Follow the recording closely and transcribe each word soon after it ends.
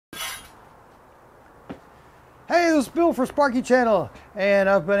Hey, this is Bill for Sparky channel, and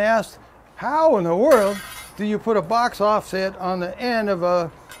I've been asked, how in the world do you put a box offset on the end of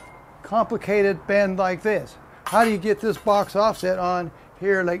a complicated bend like this? How do you get this box offset on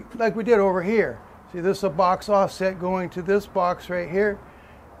here like we did over here? See, this is a box offset going to this box right here,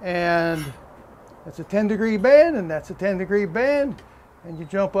 and that's a 10-degree bend, and that's a 10-degree bend, and you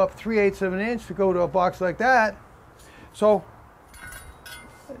jump up 3/8 of an inch to go to a box like that. So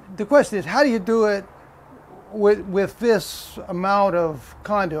the question is, how do you do it with this amount of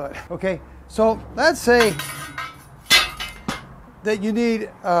conduit? Okay, so let's say that you need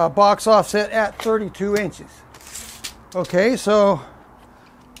a box offset at 32 inches. Okay, so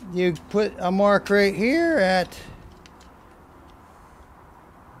you put a mark right here at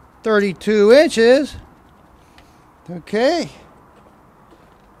 32 inches. Okay.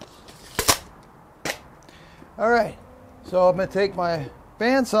 All right, so I'm going to take my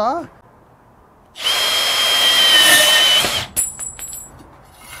bandsaw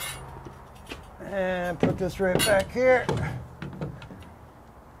and put this right back here.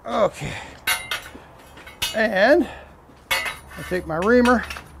 Okay. And I take my reamer,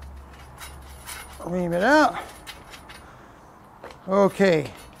 ream it out.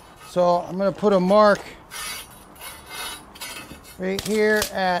 Okay, so I'm going to put a mark right here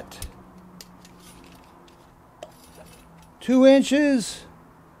at 2 inches,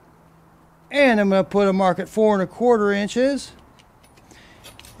 and I'm going to put a mark at 4 1/4 inches.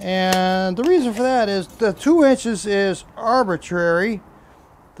 And the reason for that is the 2 inches is arbitrary.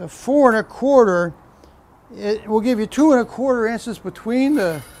 The 4 1/4, it will give you 2 1/4 inches between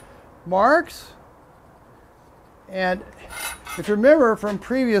the marks. And if you remember from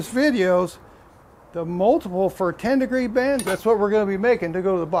previous videos, the multiple for 10-degree bends, that's what we're going to be making to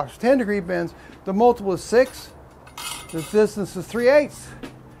go to the box. 10-degree bends, the multiple is 6. This distance is 3/8.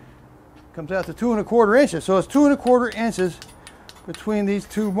 Comes out to 2 1/4 inches. So it's 2 1/4 inches between these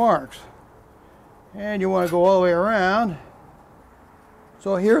two marks. And you want to go all the way around.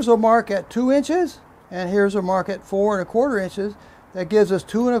 So here's a mark at 2 inches, and here's a mark at 4 1/4 inches. That gives us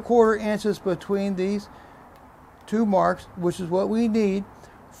 2 1/4 inches between these two marks, which is what we need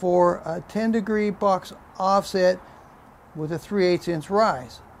for a 10-degree box offset with a 3/8 inch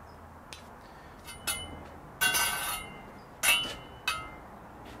rise.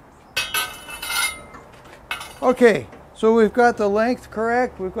 Okay, so we've got the length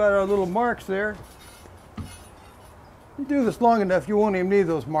correct. We've got our little marks there. You do this long enough, you won't even need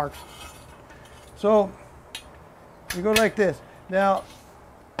those marks. So you go like this. Now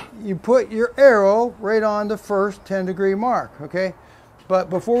you put your arrow right on the first 10-degree mark, okay? But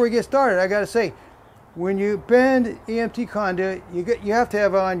before we get started, I got to say, when you bend EMT conduit, you have to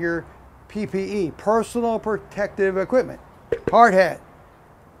have on your PPE, personal protective equipment, hard hat,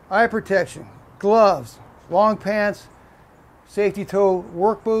 eye protection, gloves, long pants, safety toe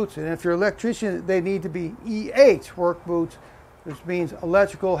work boots, and if you're an electrician, they need to be EH work boots, which means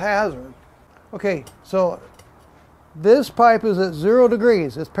electrical hazard. Okay, so this pipe is at 0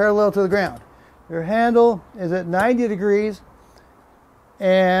 degrees. It's parallel to the ground. Your handle is at 90 degrees,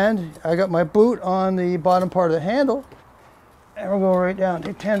 and I got my boot on the bottom part of the handle, and we'll go right down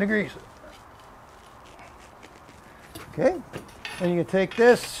to 10 degrees. Okay, then you can take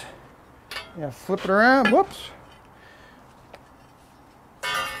this, flip it around. Whoops.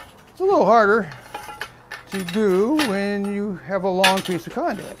 It's a little harder to do when you have a long piece of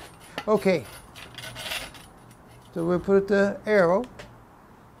conduit. Okay. So we put the arrow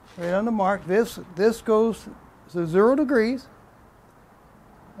right on the mark. This goes to 0 degrees.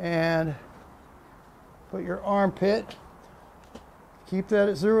 And put your armpit. Keep that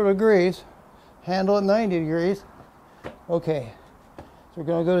at 0 degrees. Handle at 90 degrees. Okay. So we're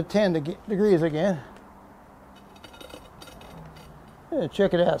going to go to 10 degrees again. Yeah,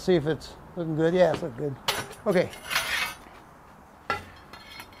 check it out, see if it's looking good. Yeah, it's looking good. Okay.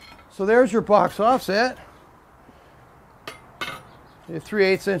 So there's your box offset. A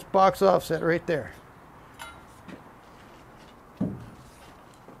 3/8 inch box offset right there.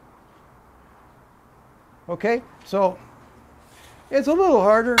 Okay, so it's a little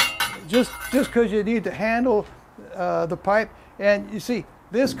harder just because you need to handle the pipe. And you see,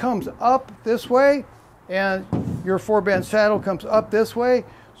 this comes up this way, and your 4-bend saddle comes up this way,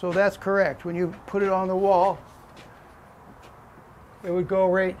 so that's correct. When you put it on the wall, it would go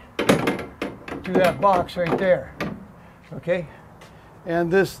right to that box right there. Okay,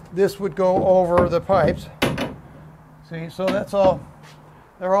 and this would go over the pipes. See, so that's all.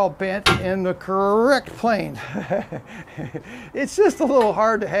 They're all bent in the correct plane. It's just a little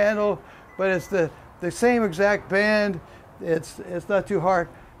hard to handle, but it's the same exact bend. It's not too hard.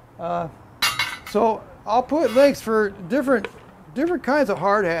 So I'll put links for different kinds of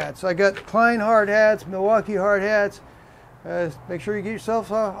hard hats. I got Klein hard hats, Milwaukee hard hats. Make sure you get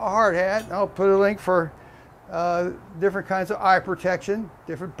yourself a hard hat. I'll put a link for different kinds of eye protection,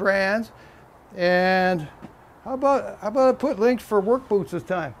 different brands. And how about I put links for work boots this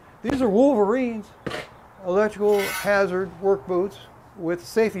time? These are Wolverines, electrical hazard work boots with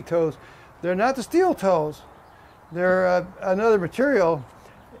safety toes. They're not the steel toes. They're another material.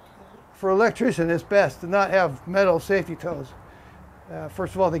 For electrician, it's best to not have metal safety toes.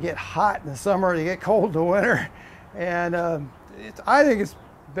 First of all, they get hot in the summer, they get cold in the winter, and I think it's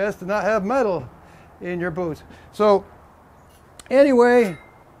best to not have metal in your boots. So anyway,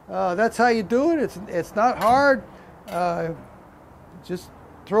 that's how you do it. It's not hard. Just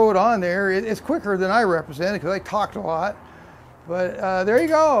throw it on there. It's quicker than I represent it because I talked a lot. But there you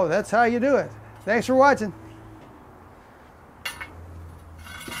go. That's how you do it. Thanks for watching.